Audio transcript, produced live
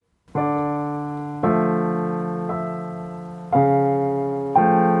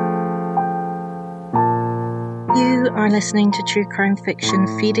are listening to True Crime Fiction,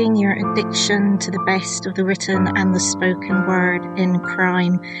 feeding your addiction to the best of the written and the spoken word in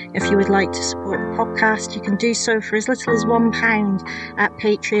crime. If you would like to support the podcast, you can do so for as little as £1 at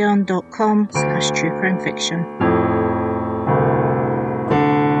patreon.com/truecrimefiction.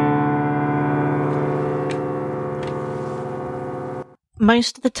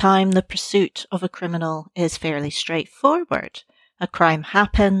 Most of the time, the pursuit of a criminal is fairly straightforward. A crime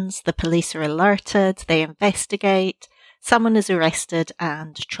happens, the police are alerted, they investigate, someone is arrested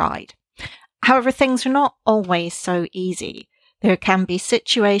and tried. However, things are not always so easy. There can be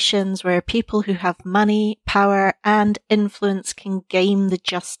situations where people who have money, power and influence can game the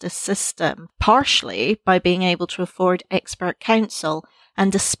justice system, partially by being able to afford expert counsel,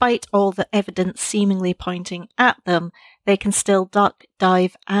 and despite all the evidence seemingly pointing at them, they can still duck,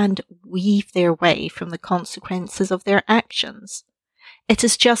 dive and weave their way from the consequences of their actions. It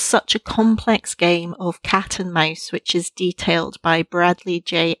is just such a complex game of cat and mouse, which is detailed by Bradley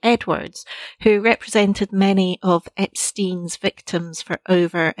J. Edwards, who represented many of Epstein's victims for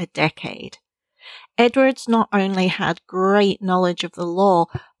over a decade. Edwards not only had great knowledge of the law,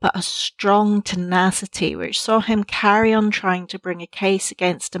 but a strong tenacity which saw him carry on trying to bring a case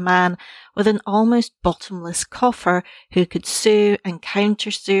against a man with an almost bottomless coffer who could sue and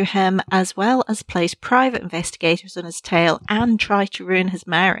countersue him, as well as place private investigators on his tail and try to ruin his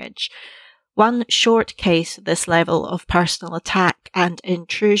marriage. One short case of this level of personal attack and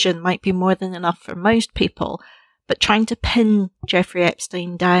intrusion might be more than enough for most people, but trying to pin Jeffrey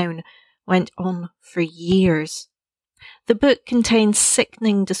Epstein down went on for years. The book contains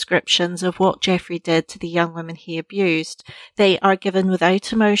sickening descriptions of what Jeffrey did to the young women he abused. They are given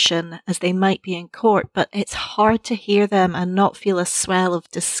without emotion, as they might be in court, but it's hard to hear them and not feel a swell of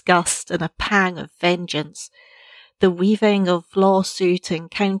disgust and a pang of vengeance. The weaving of lawsuit and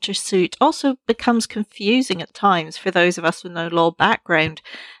countersuit also becomes confusing at times for those of us with no law background,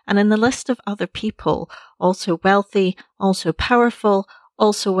 and in the list of other people, also wealthy, also powerful,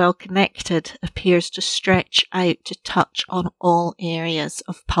 also well connected, appears to stretch out to touch on all areas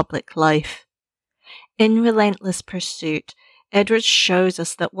of public life. In Relentless Pursuit, Edwards shows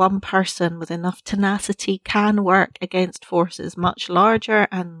us that one person with enough tenacity can work against forces much larger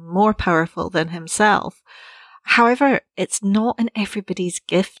and more powerful than himself. However, it's not in everybody's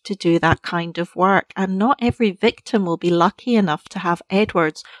gift to do that kind of work, and not every victim will be lucky enough to have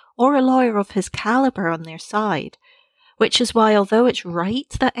Edwards or a lawyer of his caliber on their side. Which is why, although it's right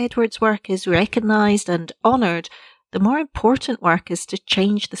that Edwards' work is recognised and honoured, the more important work is to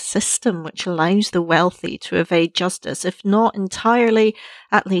change the system which allows the wealthy to evade justice, if not entirely,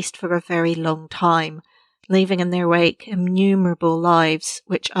 at least for a very long time, leaving in their wake innumerable lives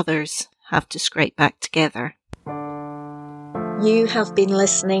which others have to scrape back together. You have been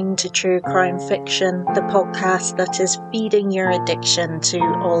listening to True Crime Fiction, the podcast that is feeding your addiction to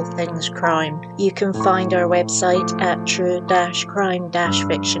all things crime. You can find our website at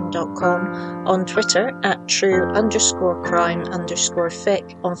true-crime-fiction.com, on Twitter at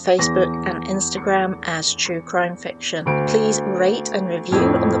true_crime_fic, on Facebook and Instagram as True Crime Fiction. Please rate and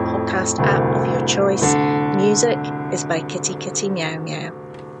review on the podcast app of your choice. Music is by Kitty Kitty Meow Meow.